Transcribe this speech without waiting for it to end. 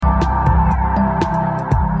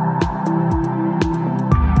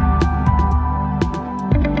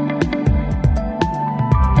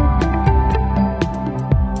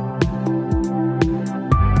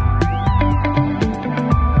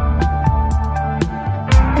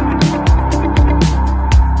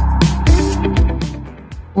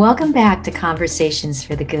Welcome back to Conversations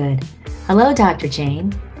for the Good. Hello, Dr.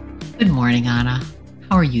 Jane. Good morning, Anna.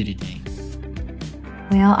 How are you today?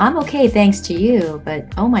 Well, I'm okay, thanks to you,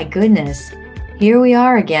 but oh my goodness, here we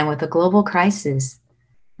are again with a global crisis.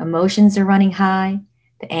 Emotions are running high.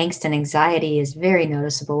 The angst and anxiety is very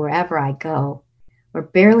noticeable wherever I go. We're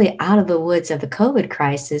barely out of the woods of the COVID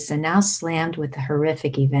crisis and now slammed with the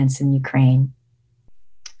horrific events in Ukraine.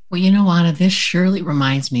 Well, Anna, this surely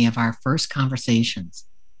reminds me of our first conversations.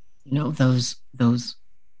 Those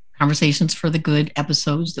conversations for the good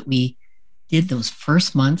episodes that we did those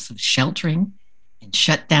first months of sheltering and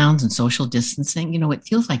shutdowns and social distancing. It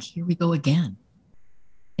feels like here we go again.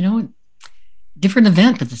 You know, Different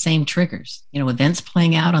event, but the same triggers. Events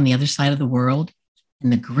playing out on the other side of the world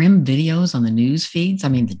and the grim videos on the news feeds. I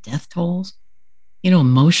mean, the death tolls,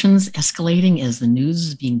 emotions escalating as the news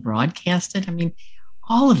is being broadcasted. I mean,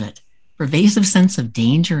 all of it. Pervasive sense of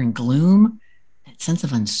danger and gloom. That sense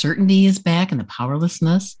of uncertainty is back and the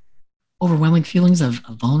powerlessness, overwhelming feelings of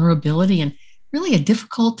vulnerability, and really a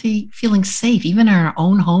difficulty feeling safe, even in our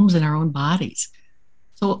own homes and our own bodies.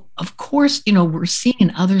 So, of course, we're seeing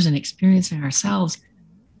in others and experiencing ourselves,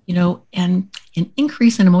 and an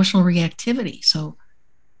increase in emotional reactivity. So,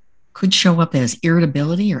 could show up as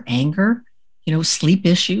irritability or anger, sleep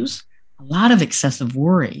issues, a lot of excessive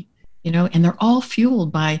worry, and they're all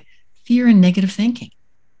fueled by fear and negative thinking.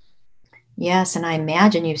 Yes, and I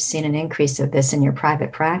imagine you've seen an increase of this in your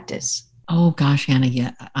private practice. Oh gosh, Anna,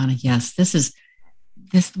 yeah, Anna, yes, this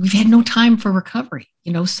we've had no time for recovery,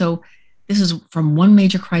 so this is from one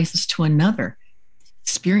major crisis to another.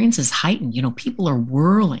 Experience is heightened, people are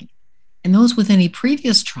whirling, and those with any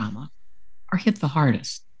previous trauma are hit the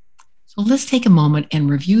hardest. So let's take a moment and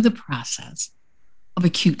review the process of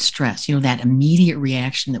acute stress, that immediate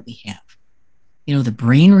reaction that we have. The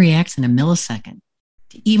brain reacts in a millisecond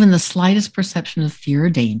to even the slightest perception of fear or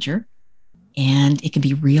danger, and it can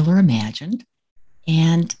be real or imagined.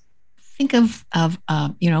 And think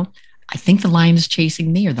I think the lion is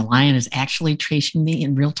chasing me, or the lion is actually chasing me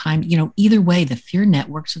in real time. Either way, the fear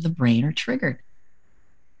networks of the brain are triggered.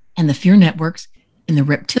 And the fear networks in the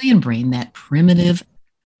reptilian brain, that primitive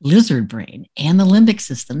lizard brain, and the limbic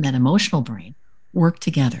system, that emotional brain, work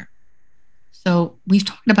together. So we've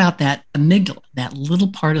talked about that amygdala, that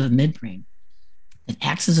little part of the midbrain that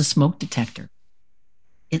acts as a smoke detector.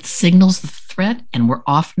 It signals the threat, and we're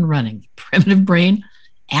off and running. The primitive brain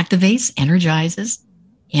activates, energizes,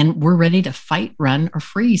 and we're ready to fight, run, or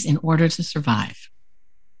freeze in order to survive.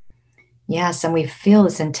 Yes, and we feel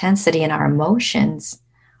this intensity in our emotions,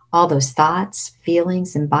 all those thoughts,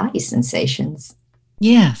 feelings, and body sensations.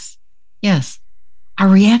 Yes, yes. Our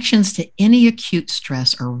reactions to any acute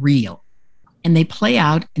stress are real, and they play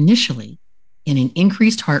out initially in an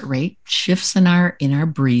increased heart rate, shifts in our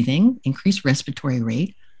breathing, increased respiratory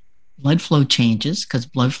rate, blood flow changes because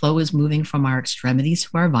blood flow is moving from our extremities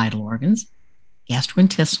to our vital organs,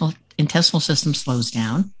 gastrointestinal system slows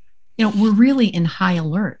down. We're really in high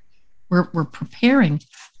alert. We're preparing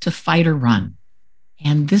to fight or run.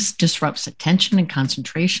 And this disrupts attention and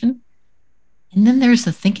concentration. And then there's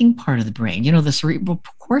the thinking part of the brain, the cerebral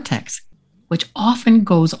cortex, which often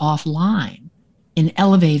goes offline in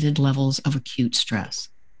elevated levels of acute stress.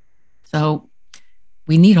 So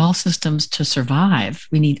we need all systems to survive.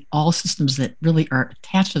 We need all systems that really are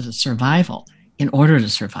attached to the survival in order to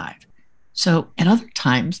survive. So at other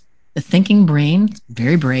times, the thinking brain,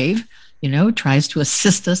 very brave, tries to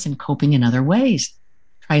assist us in coping in other ways,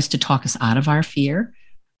 tries to talk us out of our fear,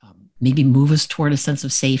 maybe move us toward a sense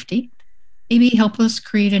of safety, maybe help us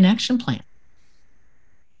create an action plan.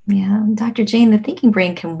 Yeah, Dr. Jane, the thinking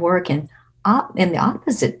brain can work in the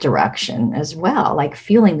opposite direction as well, like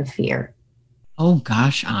feeling the fear. Oh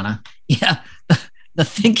gosh, Anna. Yeah, the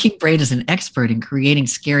thinking brain is an expert in creating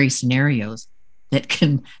scary scenarios that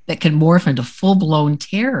can morph into full-blown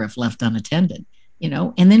terror if left unattended.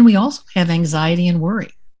 And then we also have anxiety and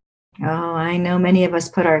worry. Oh, I know many of us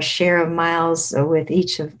put our share of miles with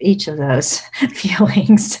each of those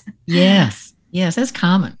feelings. Yes, yes, that's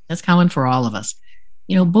common. That's common for all of us.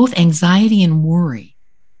 Both anxiety and worry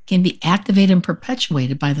can be activated and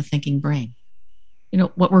perpetuated by the thinking brain.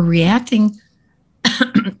 What we're reacting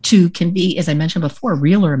to can be, as I mentioned before,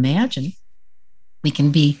 real or imagined. We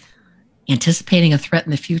can be anticipating a threat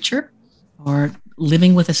in the future, or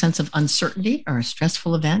living with a sense of uncertainty or a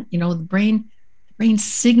stressful event. The brain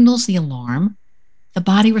signals the alarm, the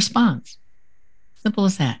body responds. Simple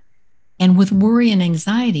as that. And with worry and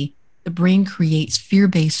anxiety, the brain creates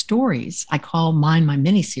fear-based stories. I call mine my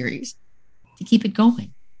mini series to keep it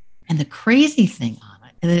going. And the crazy thing on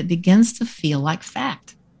it is that it begins to feel like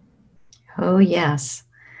fact. Oh, yes.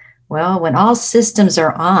 Well, when all systems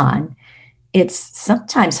are on, it's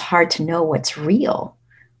sometimes hard to know what's real.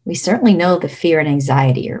 We certainly know the fear and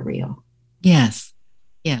anxiety are real. Yes,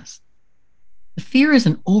 yes. The fear is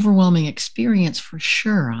an overwhelming experience for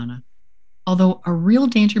sure, Anna. Although a real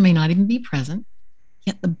danger may not even be present,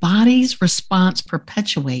 yet the body's response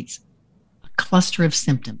perpetuates a cluster of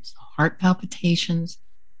symptoms: heart palpitations,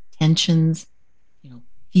 tensions, you know,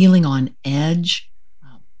 feeling on edge,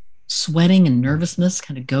 sweating and nervousness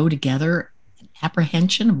kind of go together, an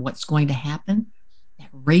apprehension of what's going to happen, that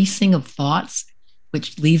racing of thoughts,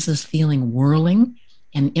 which leaves us feeling whirling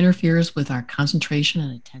and interferes with our concentration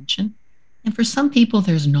and attention. And for some people,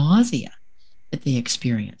 there's nausea that they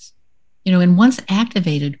experience. And once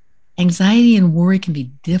activated, anxiety and worry can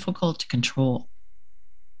be difficult to control.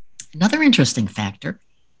 Another interesting factor,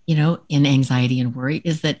 in anxiety and worry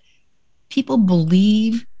is that people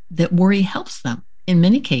believe that worry helps them in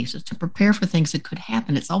many cases to prepare for things that could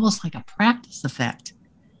happen. It's almost like a practice effect.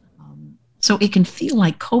 So it can feel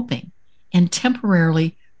like coping and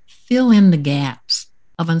temporarily fill in the gaps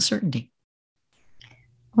of uncertainty.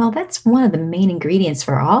 Well, that's one of the main ingredients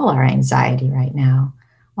for all our anxiety right now.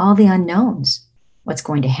 All the unknowns. What's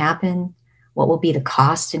going to happen? What will be the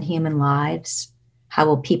cost in human lives? How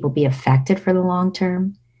will people be affected for the long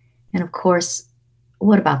term? And of course,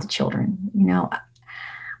 what about the children?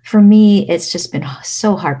 For me, it's just been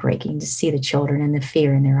so heartbreaking to see the children and the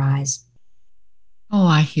fear in their eyes. Oh,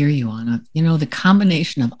 I hear you, Anna. The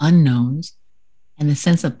combination of unknowns and the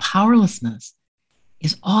sense of powerlessness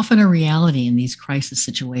is often a reality in these crisis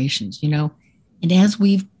situations, And as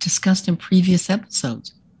we've discussed in previous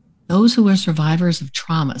episodes, those who are survivors of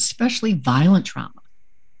trauma, especially violent trauma,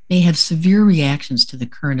 may have severe reactions to the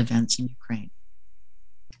current events in Ukraine.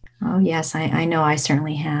 Oh, yes, I know I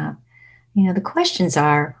certainly have. The questions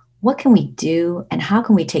are, what can we do and how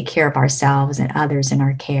can we take care of ourselves and others in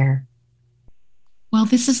our care? Well,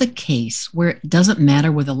 this is a case where it doesn't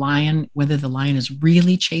matter whether the lion is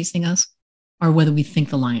really chasing us or whether we think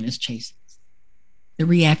the lion is chasing us. The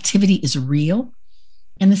reactivity is real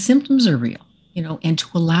and the symptoms are real, and to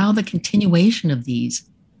allow the continuation of these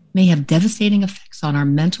may have devastating effects on our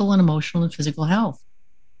mental and emotional and physical health.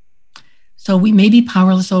 So we may be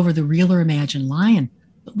powerless over the real or imagined lion,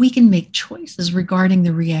 but we can make choices regarding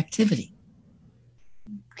the reactivity.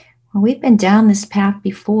 Well, we've been down this path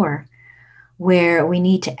before where we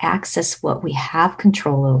need to access what we have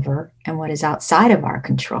control over and what is outside of our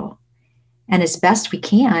control. And as best we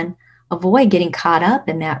can, avoid getting caught up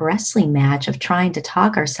in that wrestling match of trying to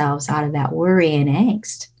talk ourselves out of that worry and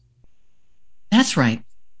angst. That's right.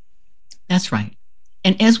 That's right.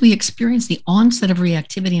 And as we experience the onset of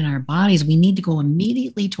reactivity in our bodies, we need to go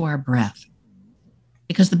immediately to our breath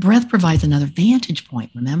because the breath provides another vantage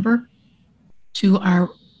point, remember, to our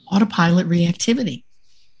autopilot reactivity.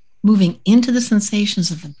 Moving into the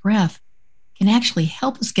sensations of the breath can actually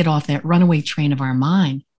help us get off that runaway train of our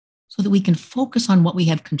mind so that we can focus on what we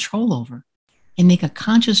have control over and make a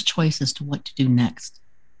conscious choice as to what to do next.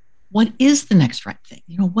 What is the next right thing?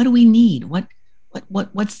 What do we need?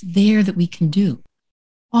 What's there that we can do?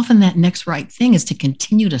 Often that next right thing is to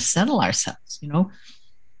continue to settle ourselves,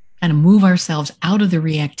 kind of move ourselves out of the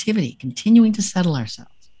reactivity, continuing to settle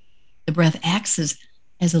ourselves. The breath acts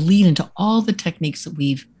as a lead into all the techniques that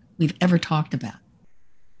we've ever talked about.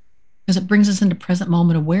 Because it brings us into present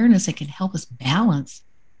moment awareness. It can help us balance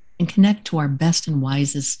and connect to our best and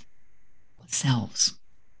wisest selves.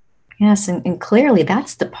 Yes, and clearly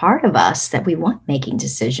that's the part of us that we want making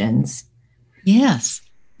decisions. Yes.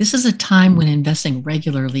 This is a time when investing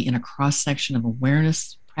regularly in a cross-section of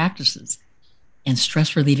awareness practices and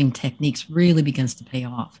stress-relieving techniques really begins to pay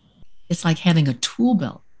off. It's like having a tool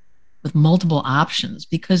belt with multiple options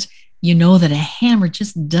because you know that a hammer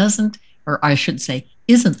just doesn't, or I should say,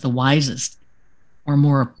 isn't the wisest or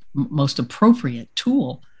most appropriate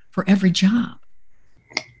tool for every job.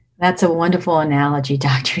 That's a wonderful analogy,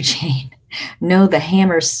 Dr. Jane. No, the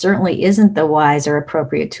hammer certainly isn't the wise or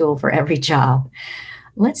appropriate tool for every job.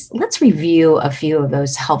 Let's review a few of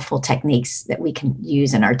those helpful techniques that we can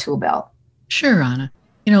use in our tool belt. Sure, Anna.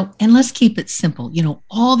 And let's keep it simple.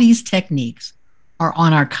 All these techniques are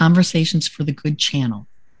on our Conversations for the Good channel.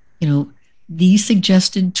 These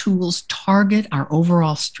suggested tools target our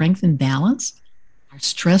overall strength and balance, our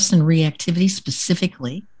stress and reactivity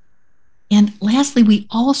specifically. And lastly, we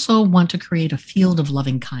also want to create a field of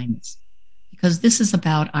loving kindness because this is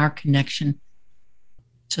about our connection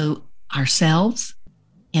to ourselves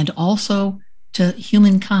and also to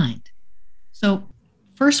humankind. So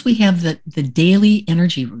first we have the daily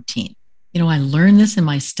energy routine. I learned this in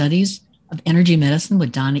my studies of energy medicine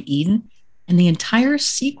with Donna Eden, and the entire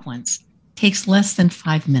sequence takes less than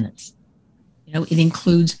 5 minutes. It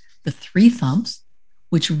includes the 3 thumbs,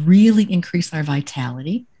 which really increase our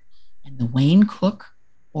vitality, and the Wayne Cook,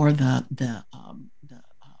 or the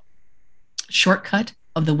shortcut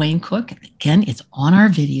of the Wayne Cook. Again, it's on our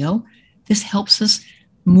video. This helps us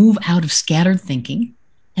move out of scattered thinking,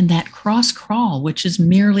 and that cross crawl, which is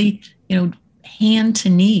merely, hand to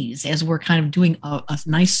knees as we're kind of doing a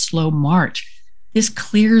nice slow march. This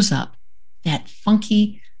clears up that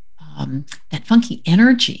funky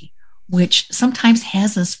energy, which sometimes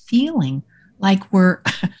has us feeling like we're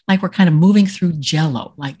like we're kind of moving through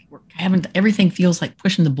jello, like we're having everything feels like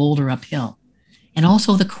pushing the boulder uphill. And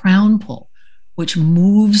also the crown pull, which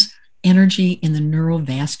moves energy in the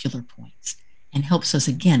neurovascular points and helps us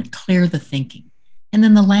again clear the thinking. And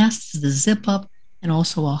then the last is the zip up and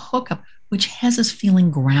also a hook up, which has us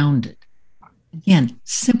feeling grounded. Again,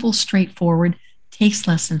 simple, straightforward, takes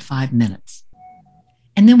less than 5 minutes.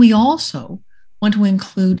 And then we also want to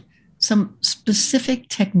include some specific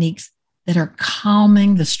techniques that are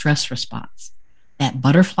calming the stress response. That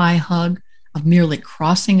butterfly hug of merely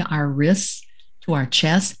crossing our wrists to our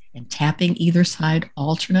chest and tapping either side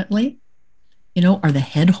alternately, or the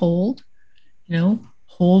head hold,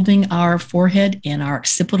 holding our forehead and our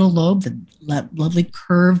occipital lobe, the lovely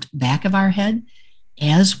curved back of our head,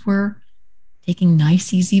 as we're taking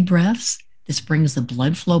nice, easy breaths. This brings the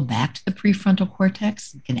blood flow back to the prefrontal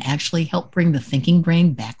cortex. It can actually help bring the thinking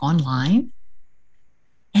brain back online.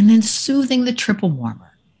 And then soothing the triple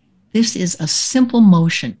warmer. This is a simple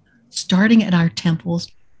motion starting at our temples,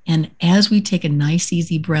 and as we take a nice,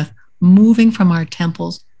 easy breath, moving from our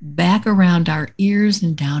temples back around our ears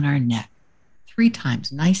and down our neck. 3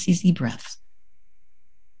 times, nice, easy breaths.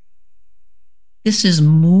 This is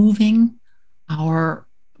moving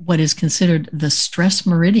what is considered the stress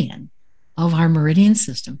meridian of our meridian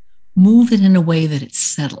system. Move it in a way that it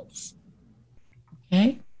settles.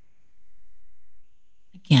 Okay?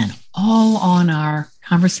 Again, all on our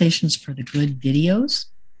Conversations for the Good videos.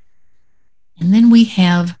 And then we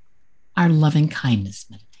have our loving kindness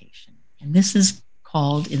meditation. And this is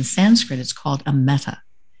called, in Sanskrit, it's called a metta.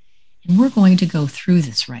 And we're going to go through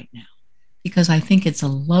this right now because I think it's a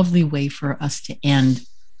lovely way for us to end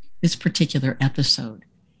this particular episode.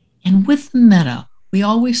 And with the metta, we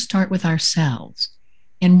always start with ourselves,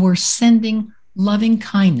 and we're sending loving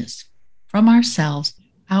kindness from ourselves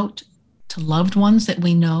out to loved ones that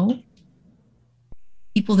we know,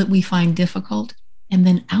 people that we find difficult, and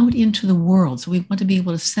then out into the world. So we want to be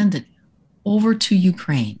able to send it over to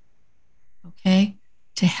Ukraine, okay,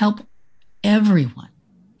 to help everyone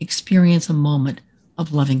experience a moment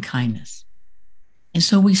of loving kindness. And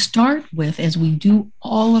so we start with, as we do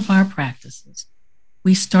all of our practices,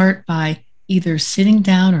 we start by either sitting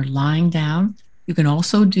down or lying down. You can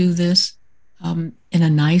also do this in a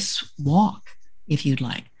nice walk if you'd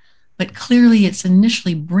like. But clearly, it's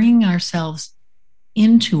initially bringing ourselves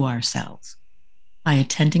into ourselves by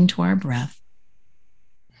attending to our breath.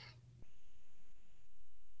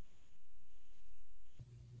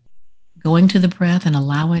 Going to the breath and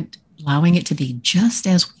allowing it to be just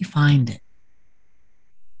as we find it.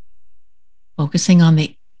 Focusing on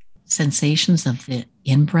the sensations of the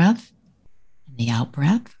in-breath and the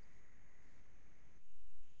out-breath.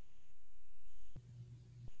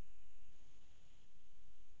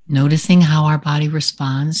 Noticing how our body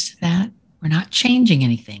responds to that. We're not changing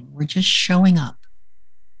anything. We're just showing up.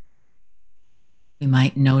 We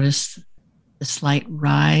might notice the slight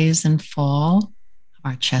rise and fall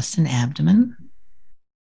of our chest and abdomen.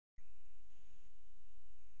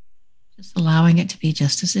 Just allowing it to be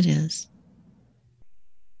just as it is.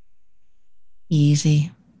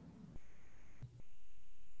 Easy.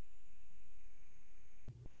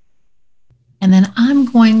 And then I'm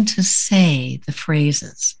going to say the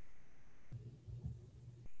phrases.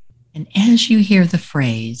 And as you hear the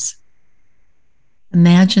phrase,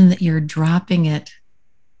 imagine that you're dropping it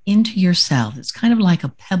into yourself. It's kind of like a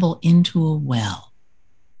pebble into a well.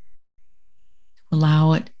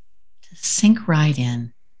 Allow it to sink right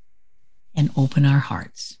in and open our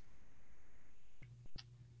hearts.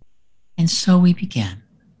 And so we begin.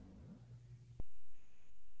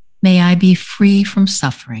 May I be free from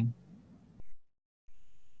suffering.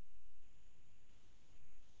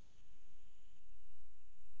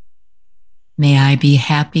 May I be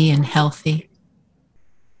happy and healthy.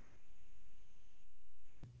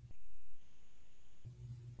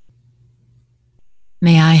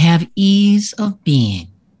 May I have ease of being.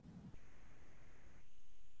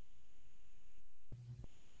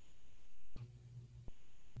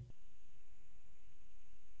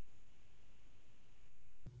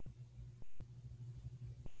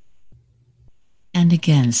 And And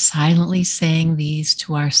again, silently saying these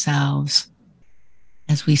to ourselves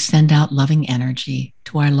as we send out loving energy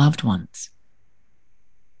to our loved ones.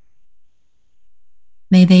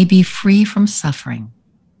 May they be free from suffering.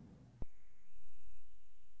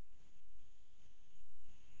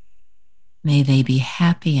 May they be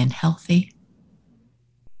happy and healthy.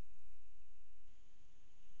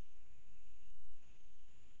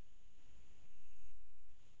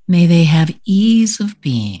 May they have ease of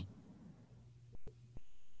being.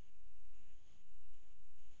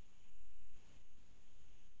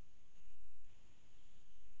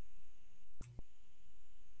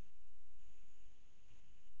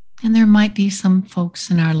 And there might be some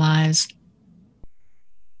folks in our lives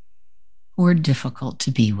who are difficult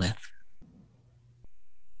to be with.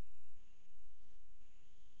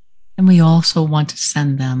 And we also want to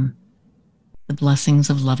send them the blessings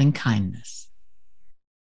of loving kindness.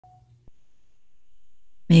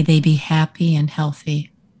 May they be happy and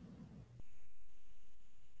healthy.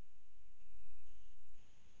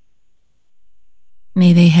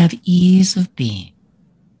 May they have ease of being.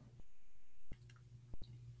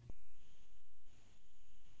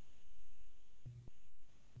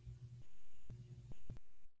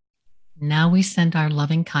 Now we send our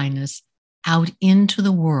loving kindness out into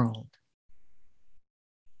the world,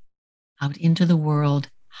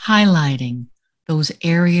 highlighting those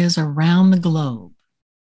areas around the globe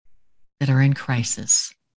that are in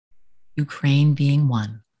crisis, Ukraine being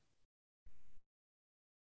one.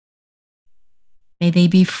 May they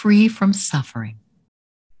be free from suffering.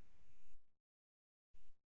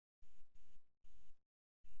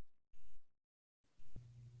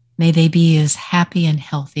 May they be as happy and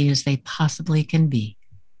healthy as they possibly can be.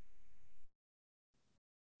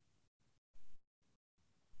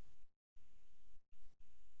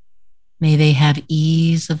 May they have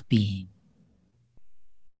ease of being.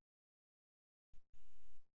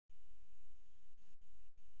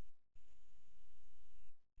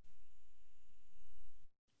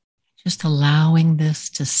 Just allowing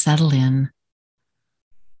this to settle in.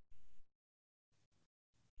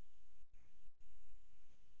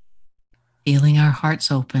 Feeling our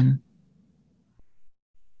hearts open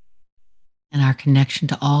and our connection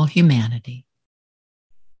to all humanity.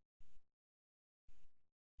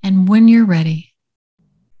 And when you're ready,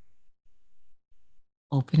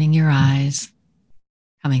 opening your eyes,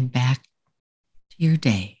 coming back to your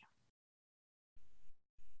day.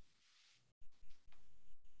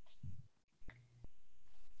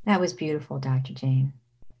 That was beautiful, Dr. Jane.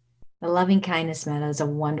 The loving kindness metta is a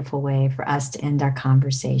wonderful way for us to end our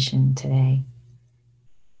conversation today.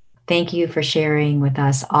 Thank you for sharing with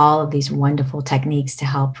us all of these wonderful techniques to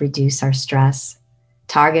help reduce our stress,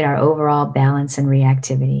 target our overall balance and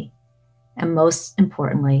reactivity, and most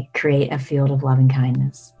importantly, create a field of loving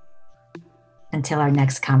kindness. Until our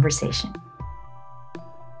next conversation.